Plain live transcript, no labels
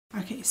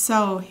Okay,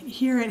 so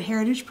here at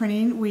Heritage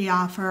Printing, we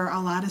offer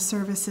a lot of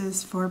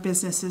services for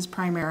businesses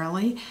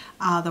primarily,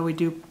 though we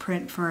do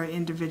print for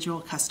individual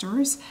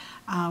customers.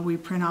 We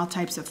print all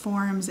types of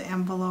forms,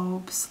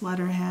 envelopes,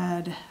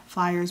 letterhead,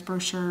 flyers,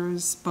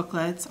 brochures,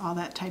 booklets, all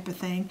that type of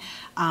thing.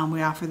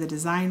 We offer the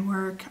design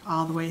work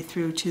all the way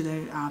through to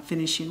the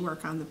finishing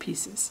work on the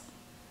pieces.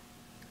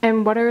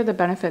 And what are the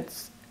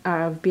benefits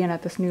of being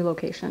at this new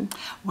location?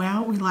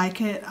 Well, we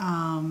like it.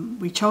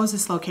 We chose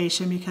this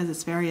location because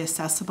it's very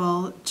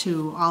accessible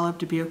to all of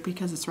Dubuque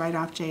because it's right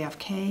off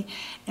JFK,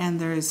 and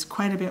there's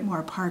quite a bit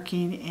more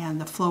parking, and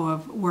the flow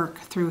of work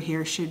through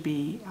here should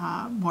be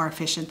more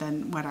efficient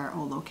than what our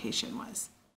old location was.